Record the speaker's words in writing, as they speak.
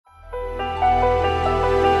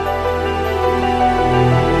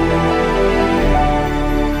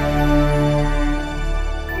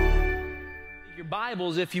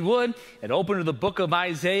if you would, and open to the book of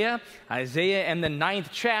Isaiah and the 9th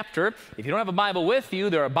chapter. If you don't have a Bible with you,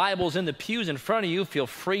 there are Bibles in the pews in front of you. Feel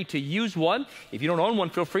free to use one. If you don't own one,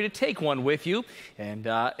 feel free to take one with you. And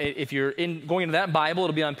if you're going into that Bible,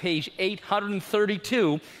 it'll be on page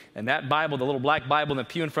 832. And that Bible, the little black Bible in the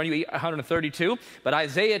pew in front of you, 832. But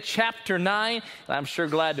Isaiah chapter 9, and I'm sure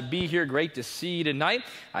glad to be here. Great to see you tonight.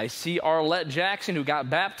 I see Arlette Jackson, who got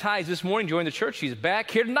baptized this morning, joined the church. She's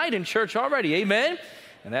back here tonight in church already. Amen.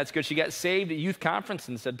 And that's good. She got saved at youth conference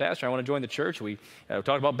and said, Pastor, I want to join the church. We talked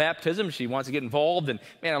about baptism. She wants to get involved, and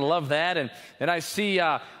man, I love that. And then I see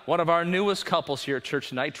one of our newest couples here at church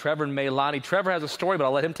tonight, Trevor and Maylani. Trevor has a story, but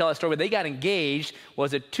I'll let him tell that story. But they got engaged,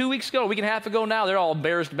 was it 2 weeks ago, a week and a half ago now? They're all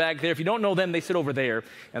embarrassed back there. If you don't know them, they sit over there,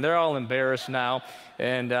 and they're all embarrassed now.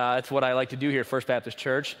 And that's what I like to do here at First Baptist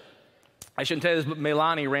Church. I shouldn't tell you this, but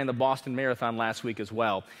Maylani ran the Boston Marathon last week as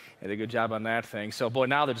well. They did a good job on that thing. So, boy,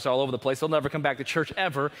 now they're just all over the place. They'll never come back to church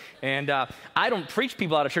ever. And I don't preach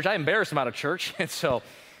people out of church. I embarrass them out of church. And so,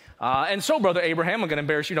 Brother Abraham, I'm going to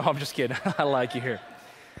embarrass you. No, I'm just kidding. I like you here.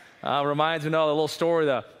 Reminds me of a little story.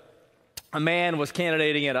 A man was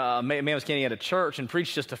candidating at a church and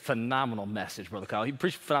preached just a phenomenal message, Brother Kyle. He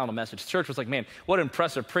preached a phenomenal message. The church was like, man, what an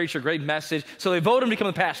impressive preacher, great message. So they voted him to become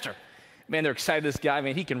the pastor. Man, they're excited. This guy,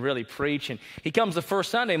 man, he can really preach. And he comes the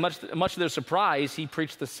first Sunday, much to their surprise, he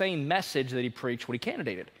preached the same message that he preached when he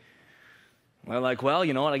candidated. They're like, well,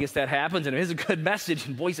 you know what, I guess that happens, and it is a good message,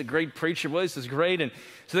 and boy, he's a great preacher, boy, this is great. And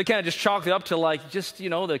so they kind of just chalked it up to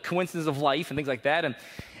the coincidence of life and things like that.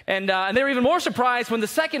 And they were even more surprised when the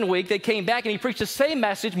second week they came back and he preached the same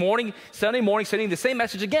message, Sunday morning, sitting the same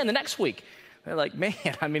message again the next week. They're like, man,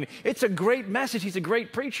 I mean, it's a great message. He's a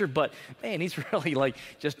great preacher, but, man, he's really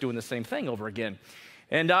just doing the same thing over again.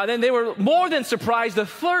 And then they were more than surprised the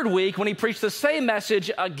third week when he preached the same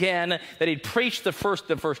message again that he'd preached the first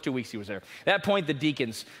 2 weeks he was there. At that point,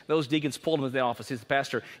 those deacons pulled him into the office. He said,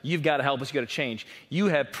 Pastor, you've got to help us. You've got to change. You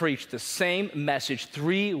have preached the same message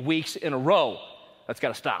 3 weeks in a row. That's got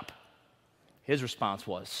to stop. His response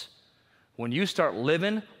was, when you start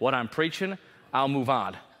living what I'm preaching, I'll move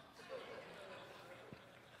on.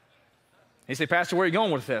 He said, Pastor, where are you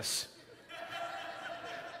going with this?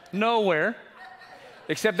 Nowhere.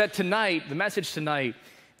 Except that tonight, the message tonight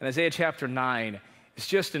in Isaiah chapter 9 is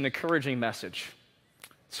just an encouraging message.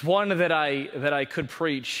 It's one that I could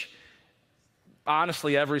preach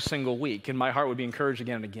honestly every single week, and my heart would be encouraged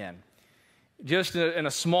again and again. Just in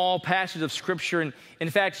a small passage of Scripture. And in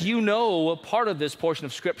fact, you know part of this portion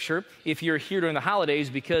of Scripture if you're here during the holidays,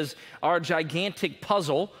 because our gigantic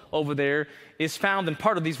puzzle over there is found in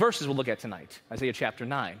part of these verses we'll look at tonight, Isaiah chapter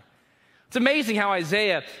 9. It's amazing how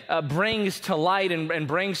Isaiah brings to light and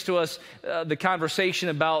brings to us the conversation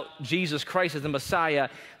about Jesus Christ as the Messiah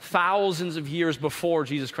thousands of years before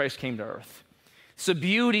Jesus Christ came to earth. It's the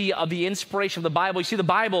beauty of the inspiration of the Bible. You see, the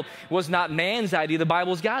Bible was not man's idea. The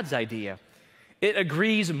Bible was God's idea. It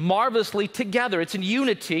agrees marvelously together. It's in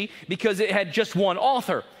unity because it had just one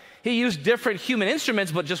author. He used different human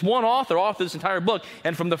instruments, but just one author authored this entire book.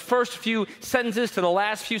 And from the first few sentences to the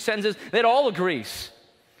last few sentences, it all agrees.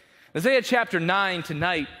 Isaiah chapter 9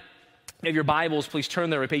 tonight. If you have your Bibles, please turn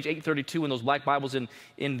there at page 832 in those black Bibles in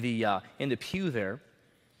the pew there.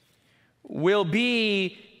 Will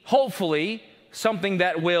be, hopefully, something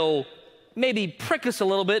that will maybe prick us a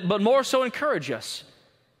little bit, but more so encourage us.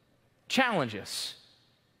 Challenge us.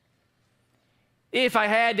 If I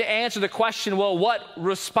had to answer the question, well, what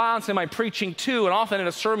response am I preaching to? And often in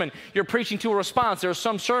a sermon, you're preaching to a response. There are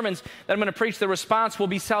some sermons that I'm going to preach, the response will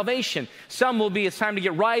be salvation. Some will be it's time to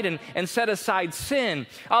get right and set aside sin.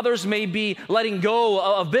 Others may be letting go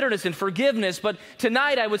of bitterness and forgiveness. But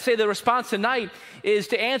tonight, I would say the response tonight is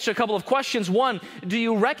to answer a couple of questions. One, do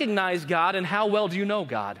you recognize God, and how well do you know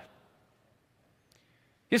God?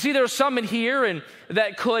 You see, there are some in here and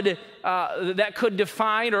that could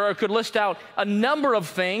define or could list out a number of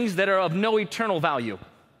things that are of no eternal value.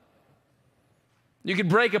 You could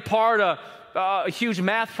break apart a huge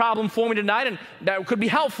math problem for me tonight, and that could be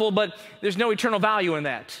helpful, but there's no eternal value in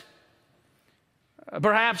that.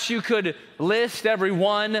 Perhaps you could list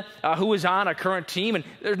everyone who is on a current team, and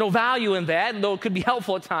there's no value in that, though it could be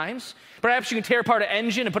helpful at times. Perhaps you can tear apart an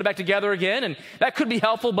engine and put it back together again, and that could be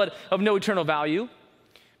helpful, but of no eternal value.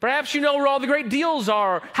 Perhaps you know where all the great deals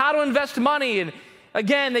are, how to invest money, and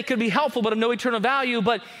again, they could be helpful, but of no eternal value.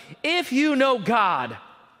 But if you know God,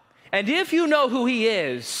 and if you know who He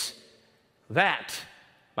is, that,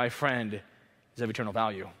 my friend, is of eternal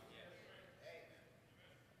value.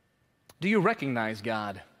 Do you recognize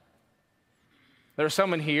God? There are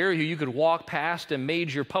some in here who you could walk past a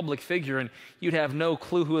major public figure and you'd have no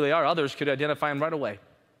clue who they are. Others could identify him right away,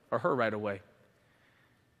 or her right away.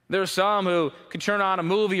 There are some who can turn on a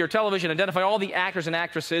movie or television, identify all the actors and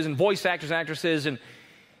actresses and voice actors and actresses, and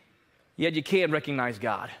yet you can't recognize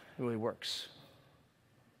God, who He works.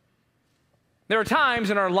 There are times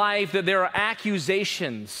in our life that there are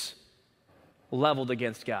accusations leveled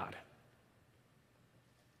against God.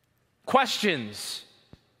 Questions,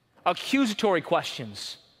 accusatory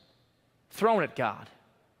questions thrown at God.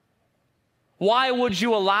 Why would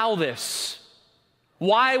you allow this?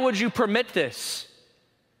 Why would you permit this?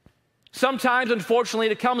 Sometimes, unfortunately,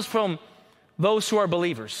 it comes from those who are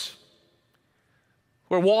believers.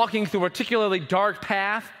 We're walking through a particularly dark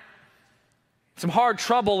path, some hard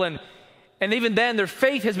trouble, and even then their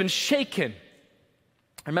faith has been shaken.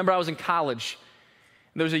 I remember I was in college,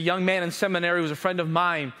 and there was a young man in seminary who was a friend of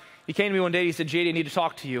mine. He came to me one day, he said, "JD, I need to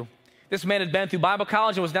talk to you." This man had been through Bible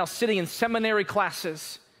college and was now sitting in seminary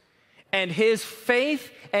classes, and his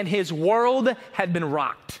faith and his world had been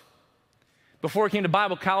rocked. Before he came to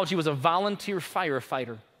Bible college, he was a volunteer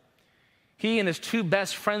firefighter. He and his two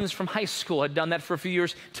best friends from high school had done that for a few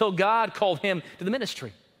years till God called him to the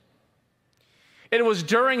ministry. It was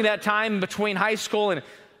during that time between high school and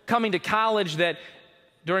coming to college that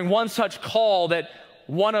during one such call that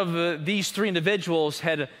one of these three individuals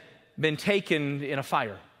had been taken in a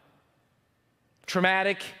fire.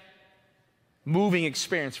 Traumatic, moving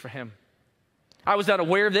experience for him. I was not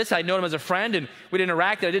aware of this. I'd known him as a friend, and we'd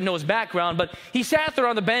interacted. I didn't know his background, but he sat there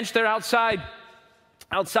on the bench there outside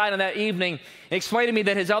on that evening and explained to me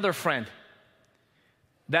that his other friend,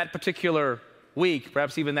 that particular week,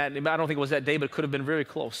 perhaps even that, I don't think it was that day, but it could have been very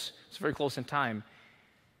close. It's very close in time,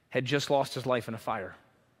 had just lost his life in a fire.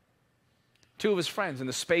 Two of his friends in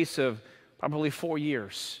the space of probably 4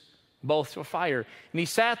 years, both to a fire. And he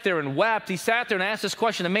sat there and wept. He sat there and asked this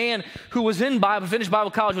question. A man who was in Bible, finished Bible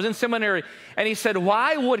college, was in seminary, and he said,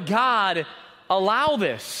 why would God allow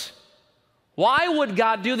this? Why would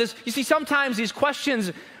God do this? You see, sometimes these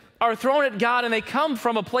questions are thrown at God and they come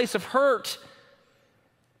from a place of hurt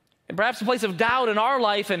and perhaps a place of doubt in our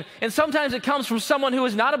life, and sometimes it comes from someone who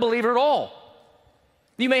is not a believer at all.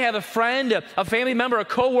 You may have a friend, a family member, a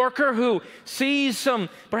coworker who sees some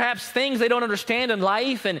perhaps things they don't understand in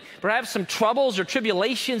life and perhaps some troubles or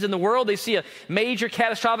tribulations in the world. They see a major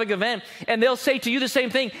catastrophic event and they'll say to you the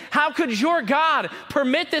same thing. How could your God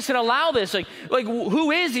permit this and allow this? Like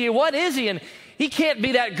who is He? What is He? And He can't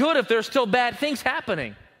be that good if there's still bad things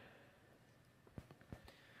happening.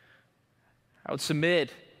 I would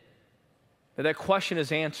submit that question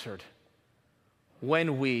is answered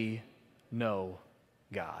when we know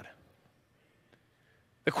God.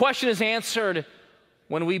 The question is answered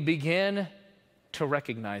when we begin to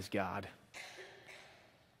recognize God.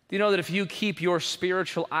 Do you know that if you keep your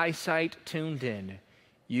spiritual eyesight tuned in,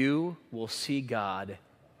 you will see God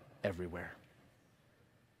everywhere?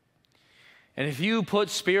 And if you put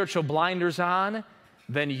spiritual blinders on,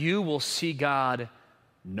 then you will see God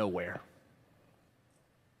nowhere.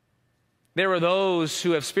 There are those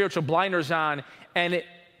who have spiritual blinders on, and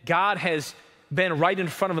God has been right in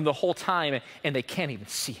front of them the whole time, and they can't even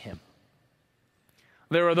see Him.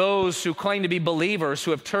 There are those who claim to be believers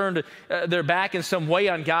who have turned their back in some way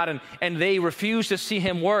on God, and they refuse to see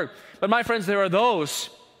Him work. But my friends, there are those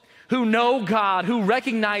who know God, who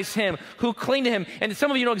recognize Him, who cling to Him. And some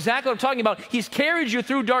of you know exactly what I'm talking about. He's carried you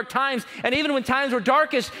through dark times, and even when times were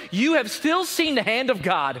darkest, you have still seen the hand of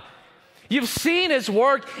God. You've seen His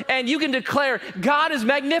work, and you can declare, God is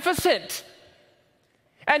magnificent.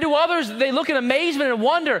 And to others, they look in amazement and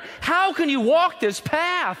wonder, how can you walk this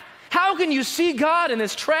path? How can you see God in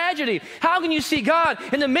this tragedy? How can you see God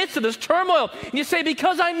in the midst of this turmoil? And you say,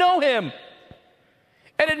 because I know Him.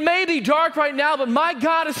 And it may be dark right now, but my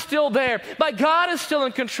God is still there. My God is still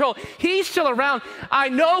in control. He's still around. I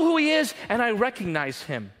know who He is, and I recognize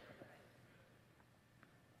Him.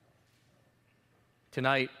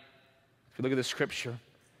 Tonight, if we look at the Scripture,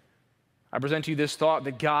 I present to you this thought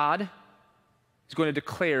that God is going to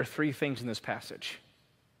declare three things in this passage.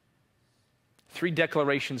 Three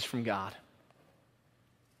declarations from God.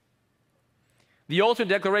 The ultimate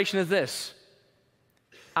declaration is this: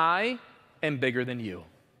 I am bigger than you,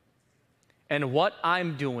 and what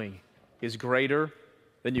I'm doing is greater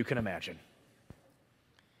than you can imagine.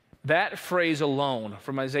 That phrase alone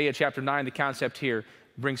from Isaiah chapter 9, the concept here,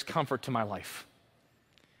 brings comfort to my life.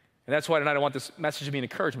 And that's why tonight I want this message to be an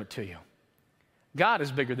encouragement to you. God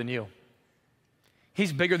is bigger than you.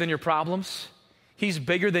 He's bigger than your problems. He's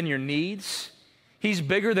bigger than your needs. He's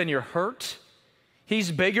bigger than your hurt.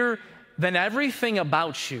 He's bigger than everything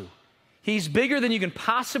about you. He's bigger than you can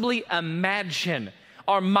possibly imagine.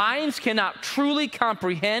 Our minds cannot truly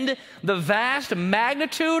comprehend the vast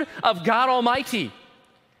magnitude of God Almighty.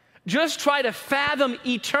 Just try to fathom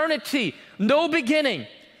eternity. No beginning.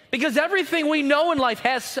 Because everything we know in life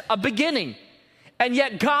has a beginning. And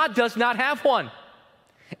yet God does not have one.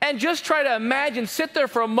 And just try to imagine, sit there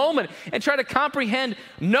for a moment and try to comprehend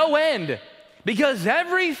no end. Because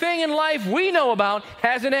everything in life we know about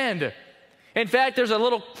has an end. In fact, there's a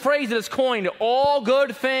little phrase that is coined, all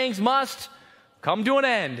good things must come to an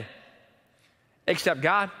end. Except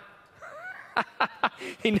God.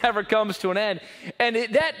 He never comes to an end. And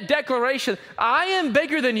that declaration, I am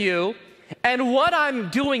bigger than you, and what I'm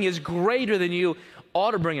doing is greater than you,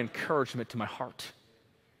 ought to bring encouragement to my heart.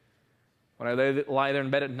 When I lie there in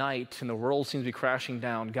bed at night and the world seems to be crashing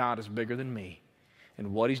down, God is bigger than me,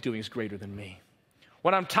 and what he's doing is greater than me.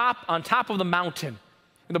 When I'm on top of the mountain,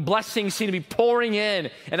 and the blessings seem to be pouring in,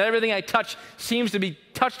 and everything I touch seems to be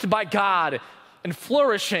touched by God, and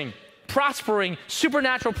flourishing, prospering,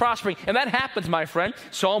 supernatural prospering. And that happens, my friend.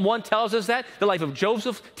 Psalm 1 tells us that. The life of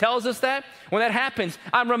Joseph tells us that. When that happens,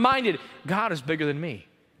 I'm reminded, God is bigger than me.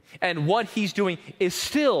 And what he's doing is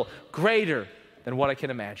still greater than what I can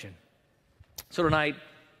imagine. So tonight,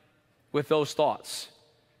 with those thoughts,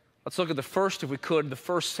 let's look at the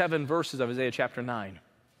first 7 verses of Isaiah chapter 9.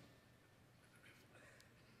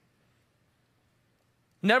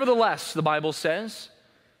 Nevertheless, the Bible says,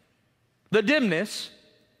 the dimness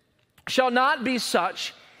shall not be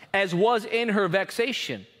such as was in her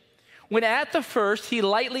vexation, when at the first he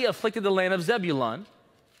lightly afflicted the land of Zebulun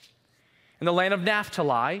and the land of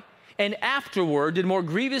Naphtali, and afterward did more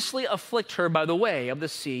grievously afflict her by the way of the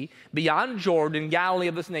sea, beyond Jordan, Galilee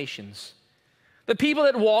of the nations. The people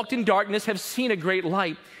that walked in darkness have seen a great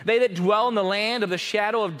light. They that dwell in the land of the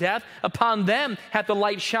shadow of death, upon them hath the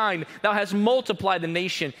light shined. Thou hast multiplied the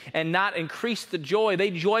nation and not increased the joy. They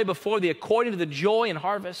joy before thee according to the joy in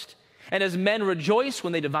harvest, and as men rejoice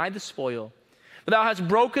when they divide the spoil. For thou hast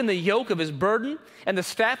broken the yoke of his burden, and the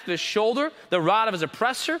staff of his shoulder, the rod of his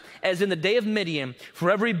oppressor, as in the day of Midian. For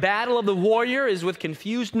every battle of the warrior is with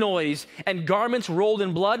confused noise, and garments rolled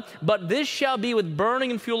in blood. But this shall be with burning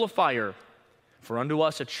and fuel of fire. For unto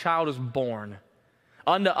us a child is born,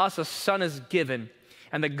 unto us a son is given,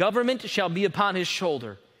 and the government shall be upon his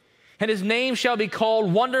shoulder. And his name shall be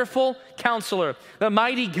called Wonderful Counselor, the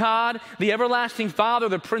Mighty God, the Everlasting Father,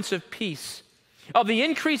 the Prince of Peace. Of the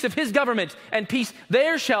increase of his government and peace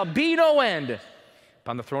there shall be no end,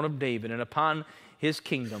 upon the throne of David and upon his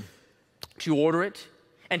kingdom, to order it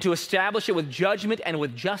and to establish it with judgment and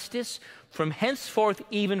with justice from henceforth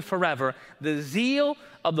even forever. The zeal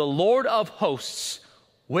of the Lord of hosts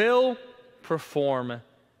will perform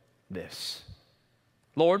this.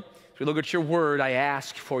 Lord, as we look at your word, I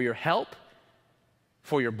ask for your help,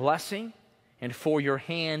 for your blessing, and for your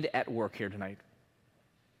hand at work here tonight.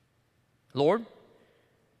 Lord,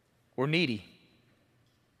 we're needy.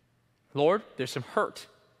 Lord, there's some hurt.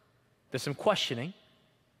 There's some questioning.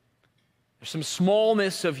 There's some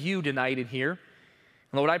smallness of you tonight in here.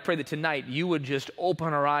 And Lord, I pray that tonight you would just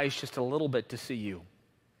open our eyes just a little bit to see you.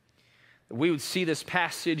 That we would see this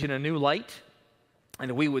passage in a new light, and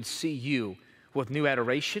that we would see you with new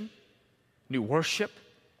adoration, new worship,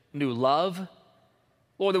 new love.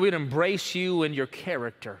 Lord, that we'd embrace you and your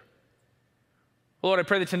character. Lord, I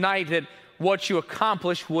pray that tonight that what you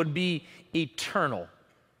accomplish would be eternal.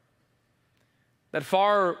 That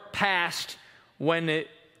far past when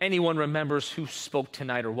anyone remembers who spoke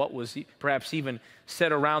tonight or what was perhaps even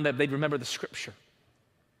said around that, they'd remember the scripture.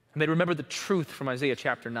 And they'd remember the truth from Isaiah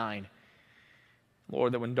chapter 9.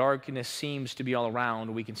 Lord, that when darkness seems to be all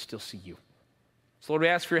around, we can still see you. So Lord, we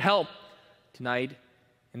ask for your help tonight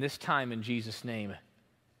in this time in Jesus' name.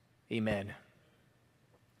 Amen.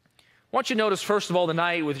 I want you to notice, first of all,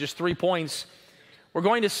 tonight with just 3 points, we're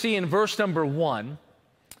going to see in verse number 1,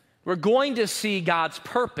 we're going to see God's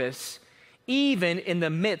purpose even in the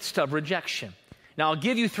midst of rejection. Now, I'll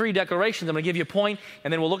give you 3 declarations. I'm going to give you a point,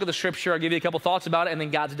 and then we'll look at the scripture. I'll give you a couple thoughts about it, and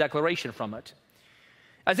then God's declaration from it.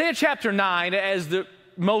 Isaiah chapter 9, as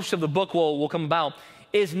most of the book will come about,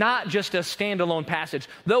 is not just a standalone passage.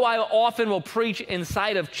 Though I often will preach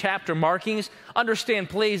inside of chapter markings, understand,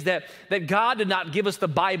 please, that God did not give us the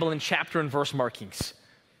Bible in chapter and verse markings.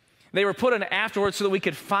 They were put in afterwards so that we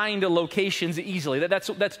could find the locations easily.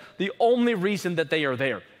 That's the only reason that they are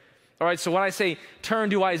there. All right, so when I say turn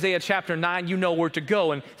to Isaiah chapter 9, you know where to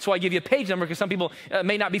go. And so I give you a page number because some people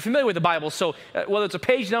may not be familiar with the Bible. So whether it's a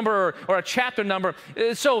page number or a chapter number.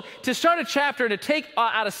 So to start a chapter, to take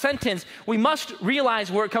out a sentence, we must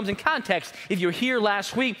realize where it comes in context. If you're here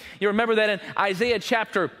last week, you remember that in Isaiah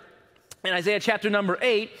chapter number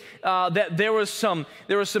 8, that there was some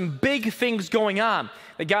big things going on.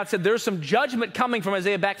 That God said there's some judgment coming from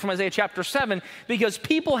Isaiah, back from Isaiah chapter 7, because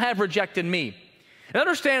people have rejected me. And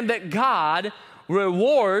understand that God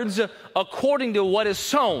rewards according to what is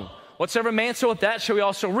sown. Whatsoever man soweth, that shall we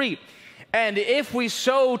also reap. And if we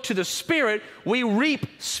sow to the Spirit, we reap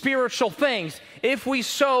spiritual things. If we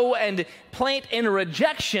sow and plant in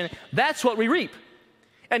rejection, that's what we reap.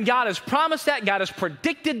 And God has promised that, God has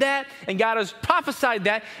predicted that, and God has prophesied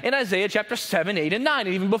that in Isaiah chapter 7, 8, and 9,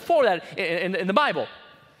 and even before that in the Bible.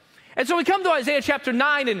 And so we come to Isaiah chapter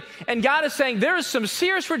 9, and God is saying there is some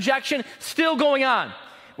serious rejection still going on,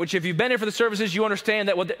 which if you've been here for the services, you understand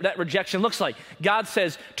that what that rejection looks like. God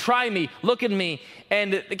says, try me, look at me.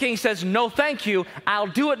 And the king says, no, thank you. I'll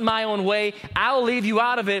do it my own way. I'll leave you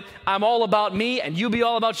out of it. I'm all about me, and you be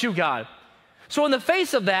all about you, God. So in the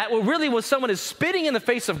face of that, well, really when someone is spitting in the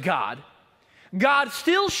face of God, God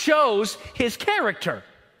still shows his character.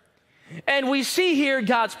 And we see here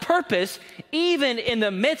God's purpose even in the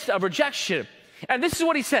midst of rejection. And this is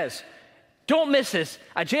what he says. Don't miss this.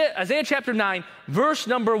 Isaiah chapter 9, verse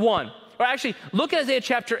number 1. Or actually, look at Isaiah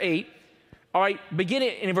chapter 8. All right,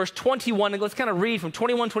 beginning in verse 21. And let's kind of read from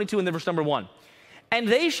 21, 22, and then verse number 1. And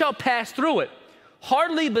they shall pass through it,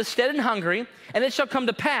 hardly bestead and hungry, and it shall come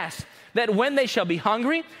to pass that when they shall be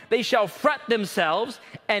hungry, they shall fret themselves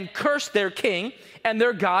and curse their king and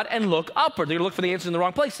their God and look upward. They're going to look for the answers in the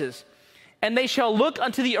wrong places. And they shall look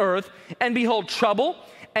unto the earth and behold trouble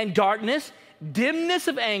and darkness, dimness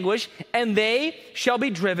of anguish, and they shall be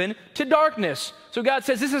driven to darkness. So God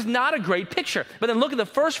says this is not a great picture. But then look at the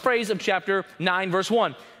first phrase of chapter 9, verse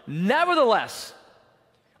 1. Nevertheless,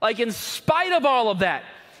 like in spite of all of that,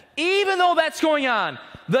 even though that's going on,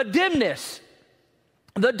 the dimness,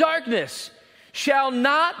 the darkness shall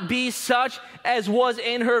not be such as was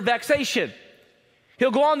in her vexation.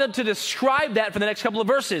 He'll go on to describe that for the next couple of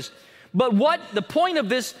verses. But what the point of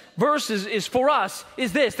this verse is for us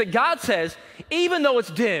is this, that God says, even though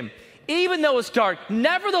it's dim, even though it's dark,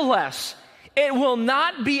 nevertheless, it will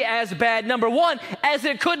not be as bad, number one, as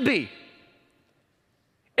it could be.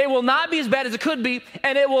 It will not be as bad as it could be,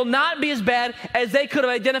 and it will not be as bad as they could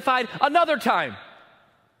have identified another time.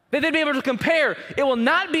 That they'd be able to compare. It will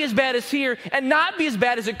not be as bad as here and not be as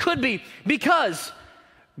bad as it could be because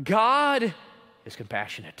God is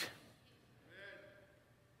compassionate.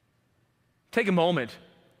 Take a moment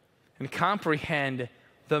and comprehend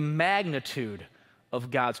the magnitude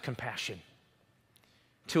of God's compassion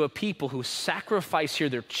to a people who sacrifice here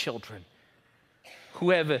their children, who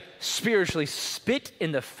have spiritually spit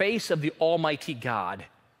in the face of the Almighty God.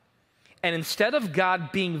 And instead of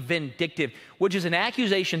God being vindictive, which is an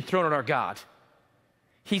accusation thrown at our God,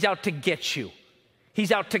 he's out to get you.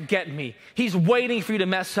 He's out to get me. He's waiting for you to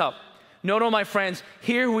mess up. No, my friends,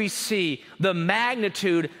 here we see the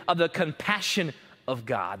magnitude of the compassion of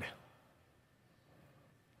God.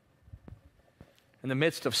 In the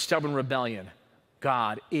midst of stubborn rebellion,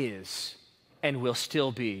 God is and will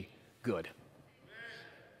still be good.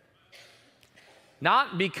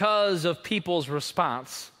 Not because of people's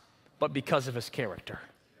response, but because of his character.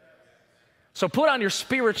 So put on your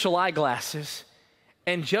spiritual eyeglasses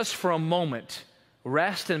and just for a moment,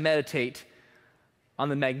 rest and meditate on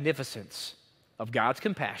the magnificence of God's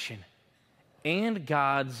compassion and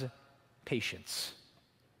God's patience.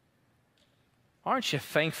 Aren't you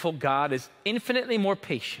thankful God is infinitely more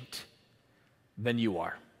patient than you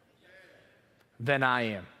are, than I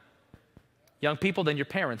am? Young people, than your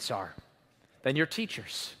parents are, than your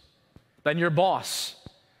teachers, than your boss,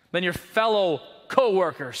 than your fellow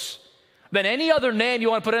co-workers, than any other name you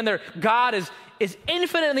want to put in there. God is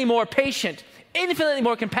infinitely more patient, infinitely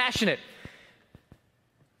more compassionate.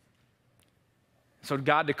 So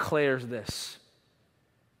God declares this.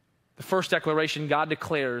 The first declaration, God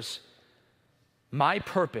declares, my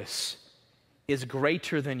purpose is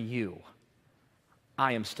greater than you.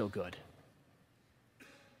 I am still good.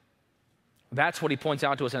 That's what he points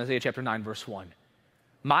out to us in Isaiah chapter 9, verse 1.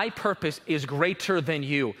 My purpose is greater than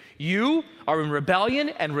you. You are in rebellion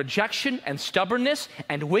and rejection and stubbornness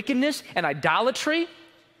and wickedness and idolatry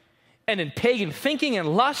and in pagan thinking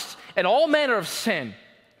and lust and all manner of sin.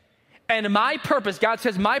 And my purpose, God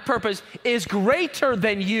says, my purpose is greater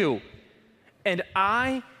than you. And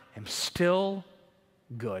I am still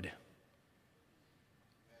good.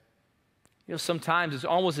 You know, sometimes it's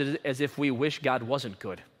almost as if we wish God wasn't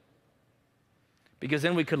good, because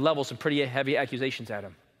then we could level some pretty heavy accusations at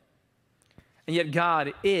him. And yet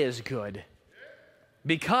God is good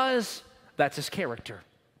because that's his character.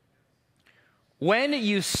 When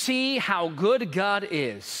you see how good God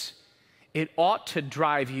is, it ought to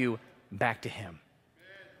drive you back to him.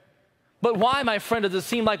 But why, my friend, does it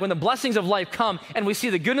seem like when the blessings of life come and we see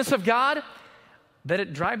the goodness of God, that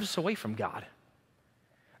it drives us away from God?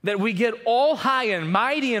 that we get all high and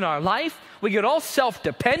mighty in our life. We get all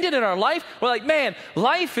self-dependent in our life. We're like, man,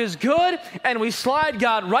 life is good. And we slide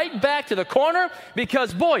God right back to the corner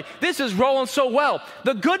because, boy, this is rolling so well.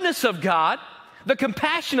 The goodness of God, the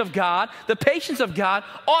compassion of God, the patience of God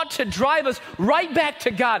ought to drive us right back to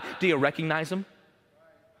God. Do you recognize Him?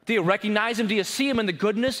 Do you recognize Him? Do you see Him in the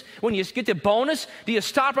goodness? When you get the bonus, do you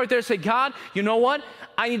stop right there and say, God, you know what?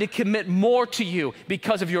 I need to commit more to you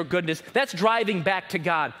because of your goodness. That's driving back to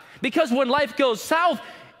God. Because when life goes south,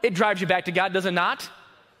 it drives you back to God, does it not?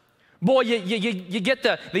 Boy, you get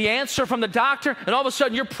the answer from the doctor, and all of a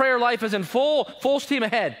sudden your prayer life is in full steam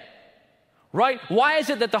ahead. Right? Why is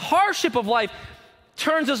it that the hardship of life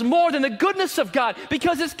turns us more than the goodness of God?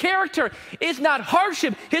 Because His character is not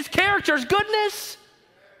hardship. His character is goodness.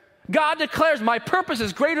 God declares, my purpose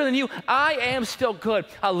is greater than you. I am still good.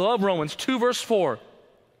 I love Romans 2 verse 4.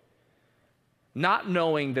 Not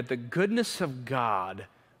knowing that the goodness of God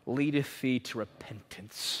leadeth thee to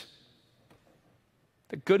repentance.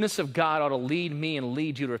 The goodness of God ought to lead me and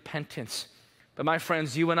lead you to repentance. But my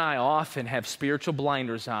friends, you and I often have spiritual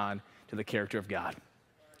blinders on to the character of God.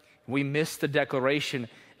 We miss the declaration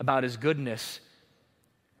about His goodness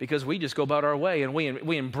because we just go about our way and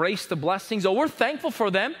we embrace the blessings. Oh, we're thankful for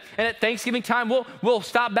them. And at Thanksgiving time, we'll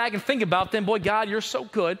stop back and think about them. Boy, God, you're so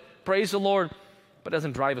good. Praise the Lord. But it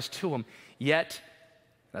doesn't drive us to Him. Yet,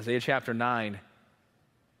 Isaiah chapter 9,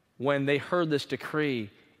 when they heard this decree,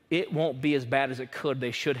 it won't be as bad as it could.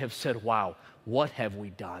 They should have said, wow, what have we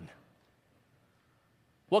done?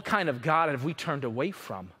 What kind of God have we turned away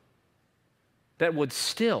from that would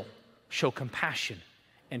still show compassion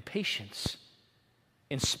and patience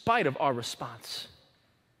in spite of our response?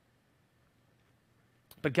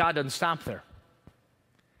 But God doesn't stop there.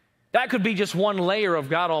 That could be just one layer of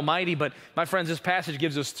God Almighty, but my friends, this passage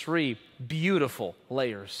gives us 3 beautiful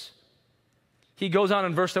layers. He goes on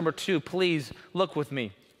in verse number 2, please look with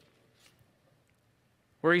me,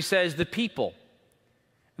 where he says, the people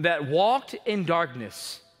that walked in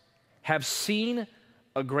darkness have seen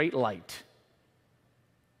a great light.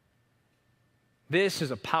 This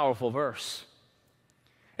is a powerful verse.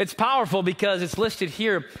 It's powerful because it's listed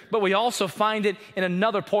here, but we also find it in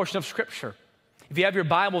another portion of Scripture. If you have your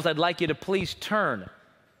Bibles, I'd like you to please turn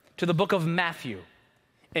to the book of Matthew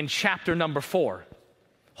in chapter number 4.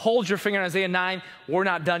 Hold your finger on Isaiah 9. We're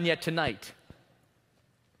not done yet tonight.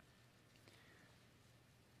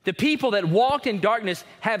 The people that walked in darkness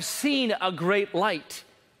have seen a great light.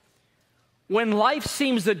 When life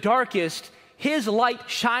seems the darkest, His light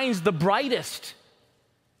shines the brightest.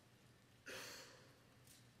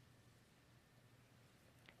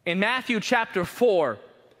 In Matthew chapter 4,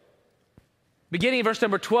 beginning in verse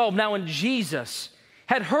number 12, now when Jesus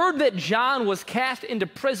had heard that John was cast into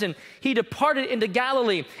prison, he departed into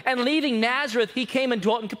Galilee, and leaving Nazareth, he came and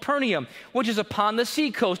dwelt in Capernaum, which is upon the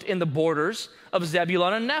seacoast in the borders of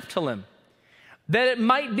Zebulun and Naphtali, that it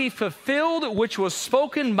might be fulfilled which was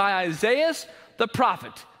spoken by Isaiah the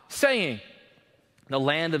prophet, saying, the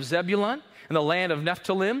land of Zebulun and the land of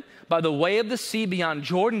Naphtali, by the way of the sea beyond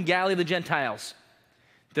Jordan, Galilee of the Gentiles.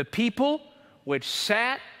 The people which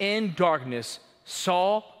sat in darkness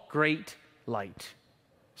saw great light.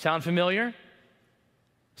 Sound familiar?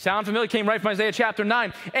 Sound familiar? Came right from Isaiah chapter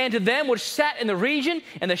 9. And to them which sat in the region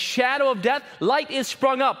and the shadow of death, light is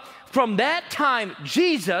sprung up. From that time,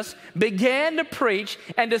 Jesus began to preach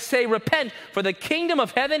and to say, repent, for the kingdom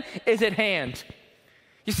of heaven is at hand.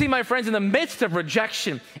 You see, my friends, in the midst of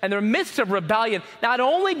rejection and the midst of rebellion, not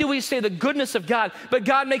only do we say the goodness of God, but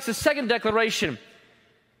God makes a second declaration.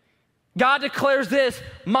 God declares this,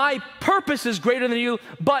 my purpose is greater than you,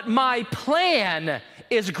 but my plan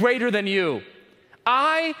is greater than you.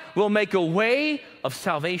 I will make a way of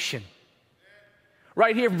salvation.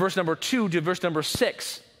 Right here from verse number 2 to verse number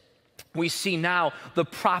 6, we see now the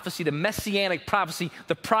prophecy, the messianic prophecy,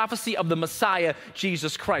 the prophecy of the Messiah,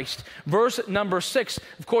 Jesus Christ. Verse number 6,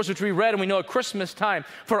 of course, which we read and we know at Christmas time,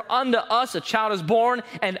 for unto us a child is born,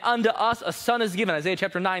 and unto us a son is given, Isaiah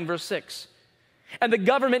chapter 9, verse 6. And the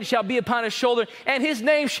government shall be upon his shoulder, and his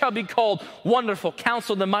name shall be called Wonderful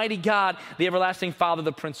Counselor, the Mighty God, the Everlasting Father,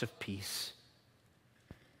 the Prince of Peace.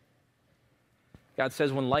 God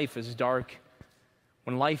says when life is dark,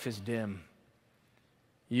 when life is dim,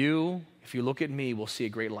 you, if you look at me, will see a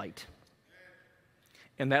great light.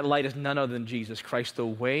 And that light is none other than Jesus Christ, the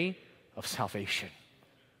way of salvation.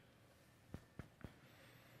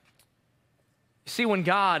 See, when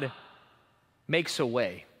God makes a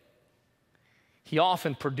way, He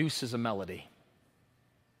often produces a melody.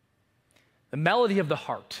 The melody of the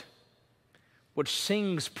heart, which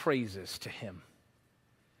sings praises to Him.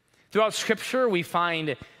 Throughout Scripture, we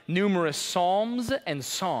find numerous psalms and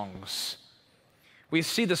songs. We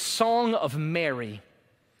see the song of Mary.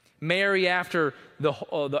 Mary, after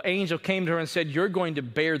the angel came to her and said, "You're going to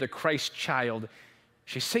bear the Christ child,"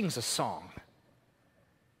 she sings a song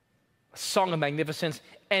of magnificence.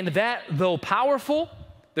 And that, though powerful,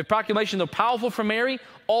 the proclamation, though powerful for Mary,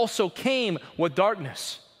 also came with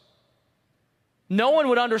darkness. No one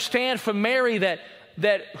would understand from Mary that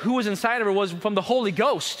who was inside of her was from the Holy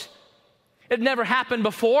Ghost. It never happened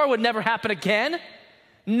before, would never happen again.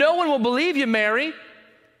 No one will believe you, Mary,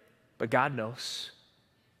 but God knows.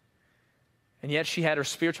 And yet she had her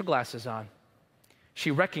spiritual glasses on.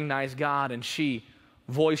 She recognized God and she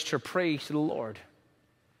voiced her praise to the Lord.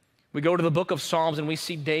 We go to the book of Psalms and we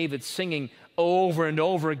see David singing over and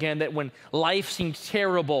over again that when life seemed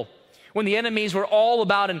terrible, when the enemies were all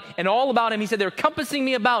about him and all about him, he said, "They're compassing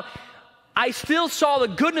me about. I still saw the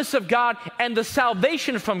goodness of God and the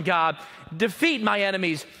salvation from God defeat my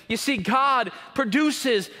enemies." You see, God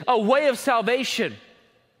produces a way of salvation.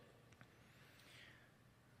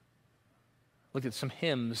 Look at some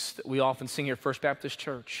hymns that we often sing here at First Baptist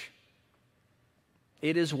Church.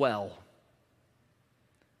 "It Is Well,"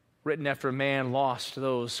 written after a man lost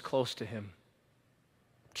those close to him,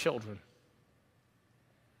 children.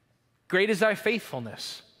 "Great is Thy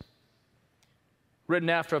Faithfulness," written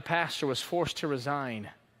after a pastor was forced to resign.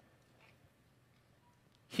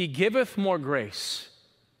 "He giveth more grace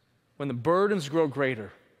when the burdens grow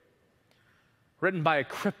greater," written by a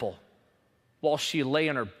cripple while she lay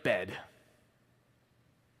in her bed.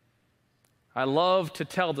 "I love to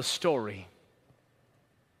tell the story,"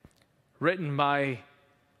 written by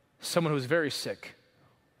someone who was very sick,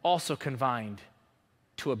 also confined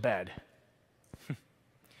to a bed.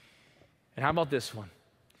 And how about this one?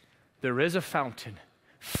 "There is a fountain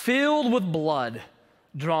filled with blood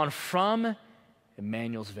drawn from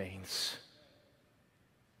Emmanuel's veins,"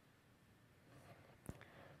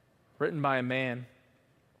 written by a man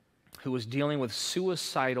who was dealing with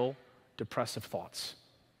suicidal, depressive thoughts.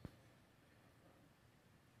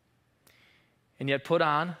 And yet put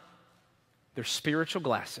on their spiritual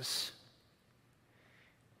glasses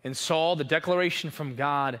and saw the declaration from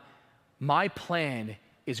God, "My plan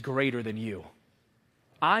is greater than you.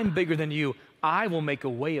 I'm bigger than you. I will make a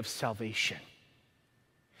way of salvation."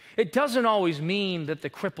 It doesn't always mean that the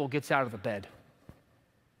cripple gets out of the bed.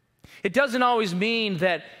 It doesn't always mean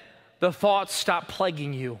that the thoughts stop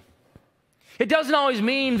plaguing you. It doesn't always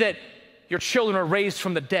mean that your children are raised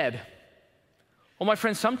from the dead. Well, my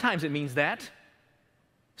friends, sometimes it means that.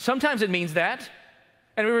 Sometimes it means that.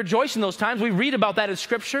 And we rejoice in those times. We read about that in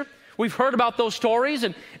Scripture. We've heard about those stories.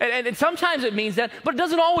 And sometimes it means that, but it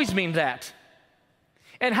doesn't always mean that.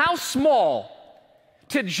 And how small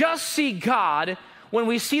to just see God when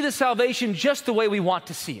we see the salvation just the way we want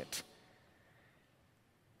to see it.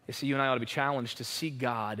 You see, you and I ought to be challenged to see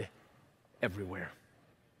God everywhere.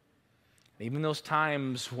 Even those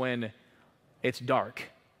times when it's dark,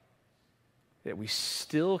 that we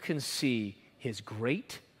still can see His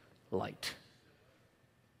great light.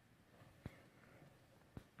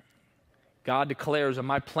 God declares,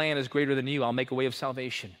 "My plan is greater than you. I'll make a way of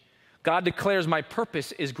salvation." God declares, "My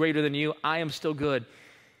purpose is greater than you. I am still good."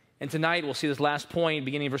 And tonight we'll see this last point,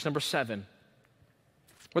 beginning in verse number 7,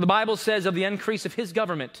 where the Bible says, "Of the increase of His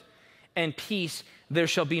government and peace there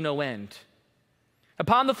shall be no end.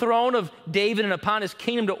 Upon the throne of David and upon His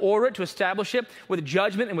kingdom to order it, to establish it with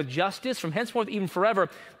judgment and with justice from henceforth even forever.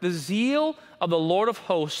 The zeal of the Lord of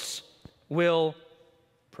hosts will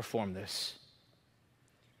perform this."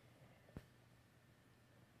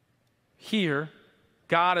 Here,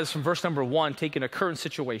 God is, from verse number 1, taking a current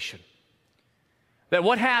situation. That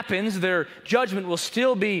what happens, their judgment will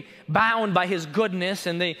still be bound by His goodness,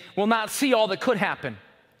 and they will not see all that could happen.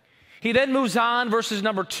 He then moves on, verses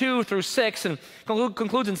number 2 through 6, and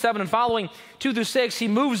concludes in 7 and following, 2 through 6. He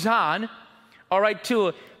moves on, all right,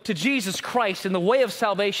 to Jesus Christ in the way of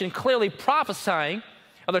salvation, clearly prophesying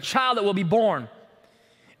of the child that will be born.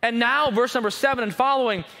 And now, verse number 7 and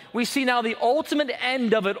following, we see now the ultimate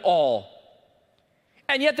end of it all.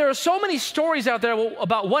 And yet there are so many stories out there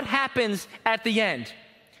about what happens at the end.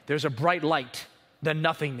 There's a bright light, then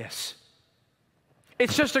nothingness.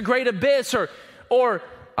 It's just a great abyss, or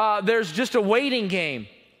there's just a waiting game.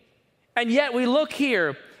 And yet we look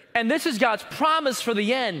here, and this is God's promise for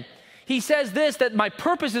the end. He says this, that my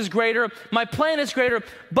purpose is greater, my plan is greater,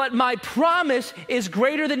 but my promise is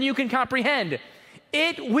greater than you can comprehend.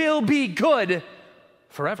 It will be good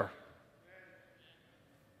forever.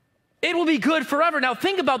 It will be good forever. Now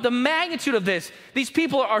think about the magnitude of this. These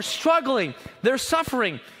people are struggling. They're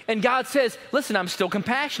suffering. And God says, listen, I'm still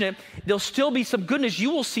compassionate. There'll still be some goodness. You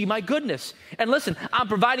will see my goodness. And listen, I'm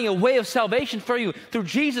providing a way of salvation for you through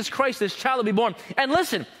Jesus Christ, this child will be born. And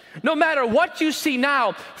listen, no matter what you see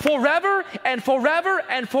now, forever and forever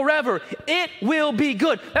and forever, it will be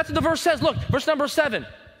good. That's what the verse says. Look, verse number 7.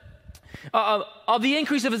 Of the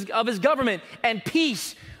increase of his government and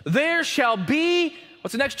peace, there shall be,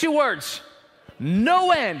 what's the next two words?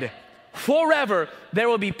 No end. Forever there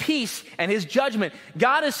will be peace and his judgment.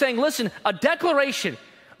 God is saying, listen, a declaration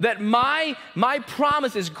that my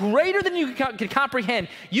promise is greater than you can comprehend.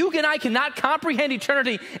 You and I cannot comprehend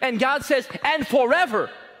eternity. And God says, and forever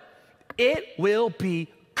it will be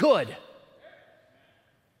good.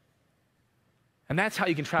 And that's how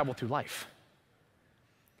you can travel through life.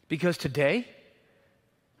 Because today,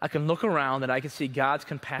 I can look around and I can see God's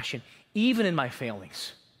compassion even in my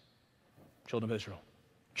failings. Children of Israel,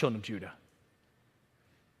 children of Judah.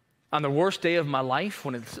 On the worst day of my life,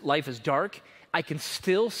 when life is dark, I can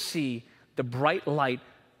still see the bright light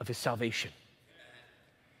of his salvation.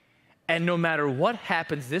 And no matter what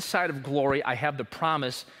happens this side of glory, I have the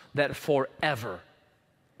promise that forever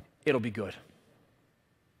it'll be good.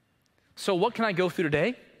 So what can I go through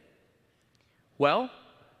today? Well,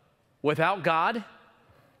 without God,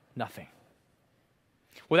 nothing.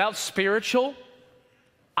 Without spiritual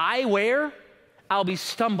eyewear, I'll be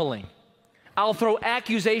stumbling. I'll throw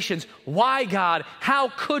accusations. Why, God? How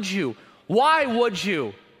could you? Why would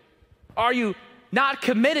you? Are you not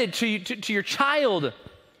committed to your child?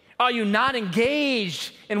 Are you not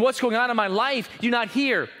engaged in what's going on in my life? You're not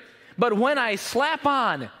here. But when I slap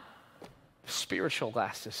on spiritual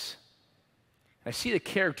glasses, I see the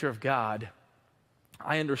character of God,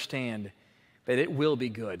 I understand that it will be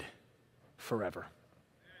good forever.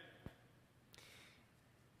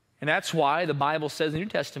 And that's why the Bible says in the New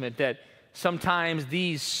Testament that sometimes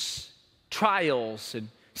these trials and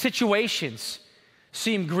situations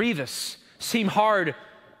seem grievous, seem hard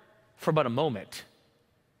for but a moment.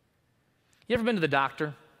 You ever been to the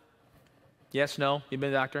doctor? Yes, no? You've been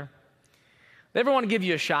to the doctor? They ever want to give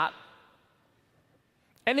you a shot?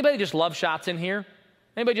 Anybody just love shots in here?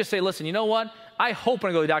 Anybody just say, listen, you know what? I hope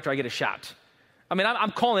when I go to the doctor I get a shot. I mean,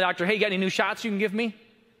 I'm calling the doctor, hey, you got any new shots you can give me?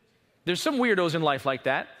 There's some weirdos in life like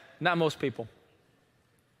that. Not most people.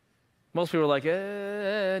 Most people are like,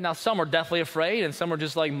 Now, some are deathly afraid, and some are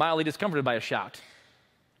just like mildly discomforted by a shot.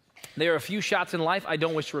 There are a few shots in life I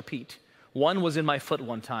don't wish to repeat. One was in my foot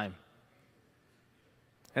one time.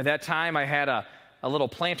 At that time, I had a little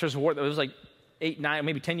planter's wart that was like 8, 9,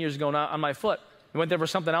 maybe 10 years ago on my foot. I went there for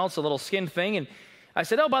something else, a little skin thing, and I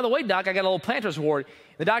said, oh, by the way, doc, I got a little planter's wart.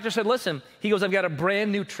 The doctor said, listen, he goes, I've got a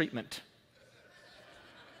brand new treatment.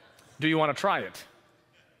 Do you want to try it?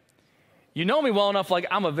 You know me well enough, like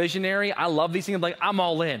I'm a visionary. I love these things. Like I'm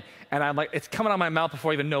all in. And I'm like, it's coming out of my mouth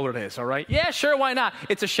before I even know what it is, all right? Yeah, sure, why not?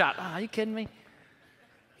 It's a shot. Oh, are you kidding me?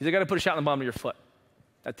 He's like, I got to put a shot in the bottom of your foot.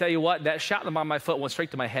 I tell you what, that shot in the bottom of my foot went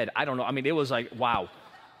straight to my head. I don't know. I mean, it was like, wow,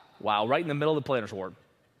 right in the middle of the planter's wart.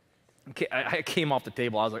 I came off the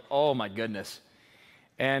table. I was like, oh, my goodness.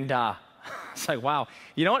 And it's like, wow.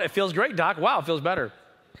 You know what? It feels great, doc. Wow, it feels better.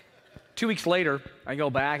 2 weeks later, I go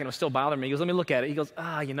back, and it was still bothering me. He goes, let me look at it. He goes,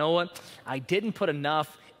 you know what? I didn't put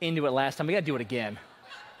enough into it last time. We got to do it again.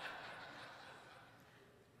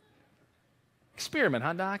 Experiment,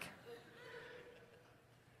 huh, doc?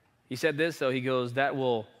 He said this, though. He goes, that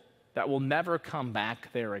will never come back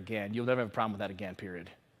there again. You'll never have a problem with that again, period.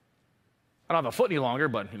 I don't have a foot any longer,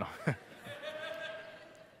 but, you know.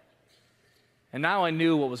 And now I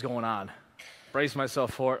knew what was going on. Braced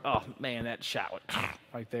myself for it. Oh, man, that shot went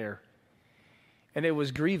right there. And it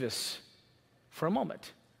was grievous for a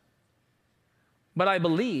moment. But I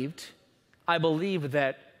believed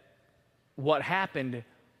that what happened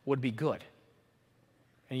would be good.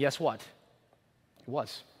 And guess what? It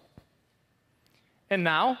was. And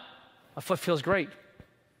now, my foot feels great.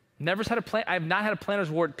 I have not had a planter's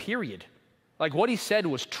wart, period. Like what he said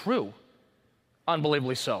was true.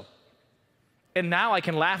 Unbelievably so. And now I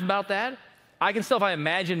can laugh about that. I can still, if I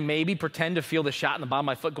imagine, maybe pretend to feel the shot in the bottom of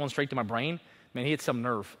my foot going straight to my brain. Man, he hit some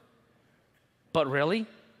nerve. But really,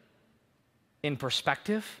 in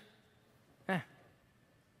perspective,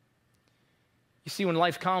 You see, when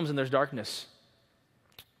life comes and there's darkness,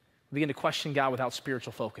 we begin to question God without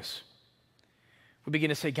spiritual focus. We begin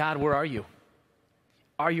to say, God, where are you?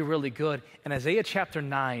 Are you really good? And Isaiah chapter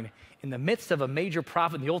 9, in the midst of a major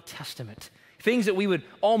prophet in the Old Testament, things that we would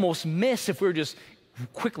almost miss if we were just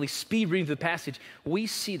quickly speed reading through the passage, we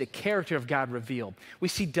see the character of God revealed. We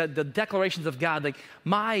see the declarations of God, like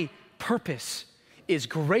my purpose is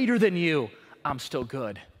greater than you, I'm still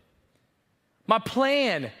good. My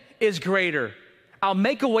plan is greater. I'll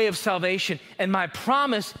make a way of salvation, and my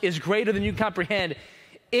promise is greater than you can comprehend.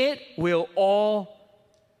 It will all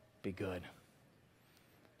be good.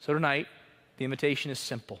 So tonight, the invitation is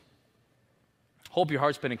simple. Hope your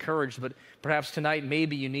heart's been encouraged, but perhaps tonight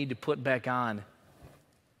maybe you need to put back on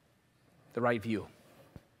the right view.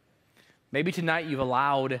 Maybe tonight you've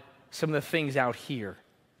allowed some of the things out here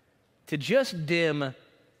to just dim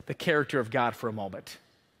the character of God for a moment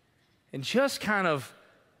and just kind of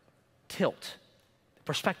tilt the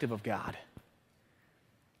perspective of God.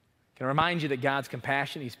 Can I remind you that God's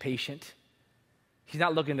compassionate, He's patient. He's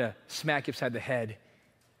not looking to smack you upside the head.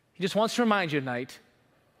 He just wants to remind you tonight,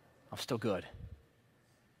 I'm still good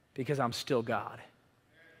because I'm still God.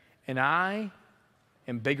 And I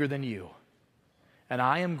am bigger than you. And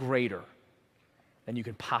I am greater than you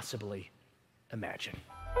can possibly imagine.